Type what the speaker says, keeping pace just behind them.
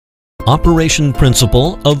operation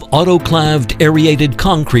principle of autoclaved aerated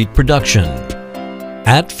concrete production.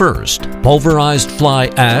 At first, pulverized fly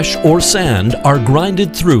ash or sand are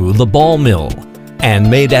grinded through the ball mill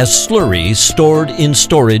and made as slurry stored in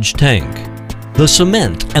storage tank. The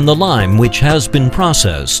cement and the lime which has been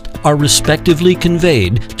processed are respectively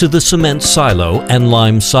conveyed to the cement silo and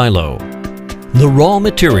lime silo. The raw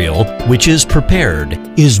material which is prepared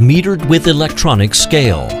is metered with electronic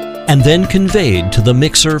scale and then conveyed to the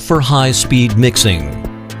mixer for high-speed mixing.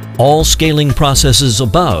 All scaling processes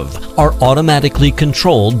above are automatically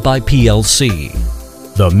controlled by PLC.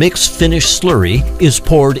 The mixed finished slurry is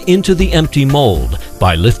poured into the empty mold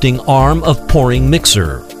by lifting arm of pouring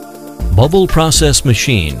mixer. Bubble process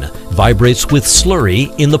machine vibrates with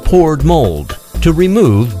slurry in the poured mold to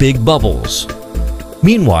remove big bubbles.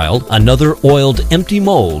 Meanwhile, another oiled empty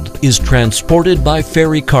mold is transported by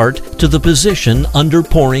ferry cart to the position under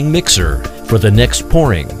pouring mixer for the next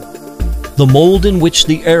pouring. The mold in which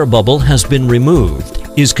the air bubble has been removed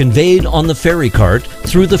is conveyed on the ferry cart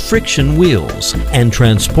through the friction wheels and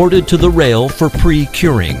transported to the rail for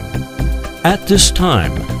pre-curing. At this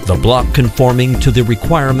time, the block conforming to the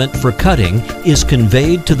requirement for cutting is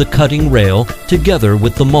conveyed to the cutting rail together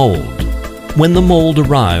with the mold. When the mold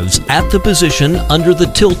arrives at the position under the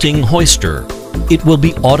tilting hoister, it will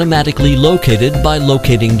be automatically located by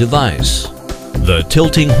locating device. The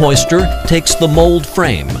tilting hoister takes the mold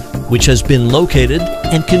frame, which has been located,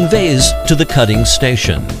 and conveys to the cutting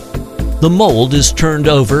station. The mold is turned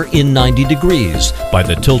over in 90 degrees by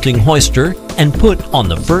the tilting hoister and put on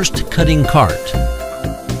the first cutting cart.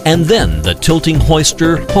 And then the tilting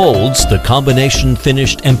hoister holds the combination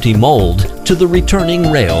finished empty mold to the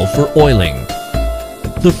returning rail for oiling.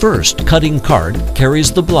 The first cutting cart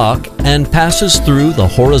carries the block and passes through the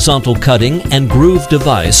horizontal cutting and groove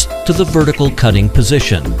device to the vertical cutting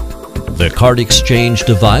position. The cart exchange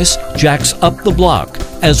device jacks up the block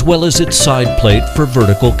as well as its side plate for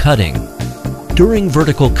vertical cutting. During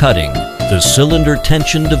vertical cutting, the cylinder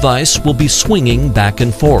tension device will be swinging back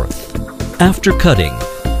and forth. After cutting,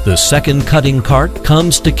 the second cutting cart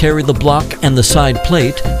comes to carry the block and the side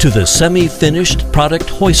plate to the semi-finished product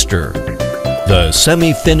hoister. The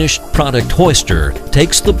semi-finished product hoister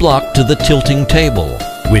takes the block to the tilting table,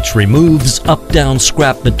 which removes up-down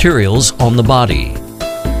scrap materials on the body.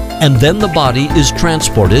 And then the body is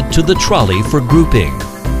transported to the trolley for grouping.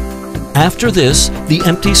 After this, the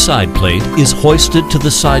empty side plate is hoisted to the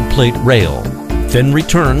side plate rail, then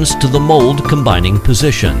returns to the mold combining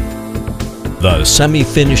position. The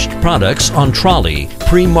semi-finished products on trolley,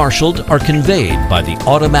 pre-marshaled, are conveyed by the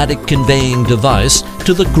automatic conveying device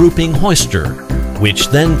to the grouping hoister, which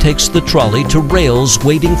then takes the trolley to rails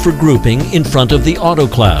waiting for grouping in front of the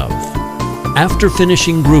autoclave. After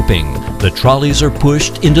finishing grouping, the trolleys are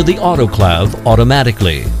pushed into the autoclave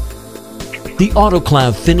automatically. The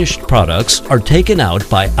autoclave finished products are taken out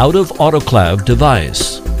by out-of-autoclave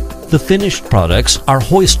device. The finished products are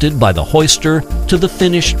hoisted by the hoister to the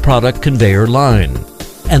finished product conveyor line,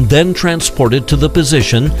 and then transported to the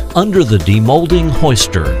position under the demolding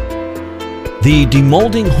hoister. The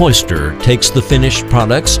demolding hoister takes the finished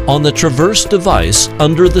products on the traverse device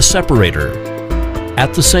under the separator.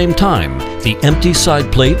 At the same time, the empty side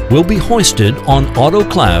plate will be hoisted on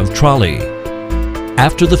autoclave trolley.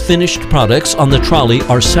 After the finished products on the trolley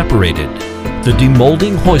are separated, the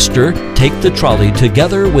demolding hoister take the trolley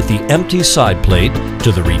together with the empty side plate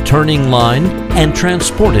to the returning line and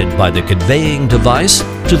transported by the conveying device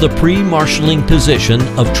to the pre-marshalling position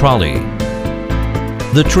of trolley.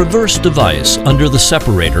 The traverse device under the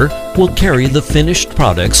separator will carry the finished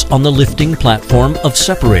products on the lifting platform of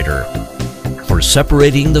separator for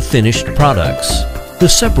separating the finished products. The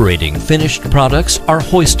separating finished products are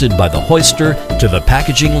hoisted by the hoister to the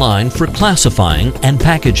packaging line for classifying and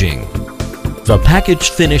packaging. The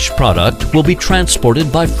packaged finished product will be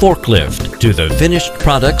transported by forklift to the finished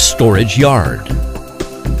product storage yard.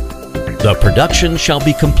 The production shall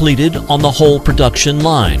be completed on the whole production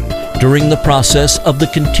line during the process of the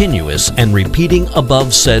continuous and repeating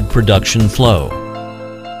above said production flow.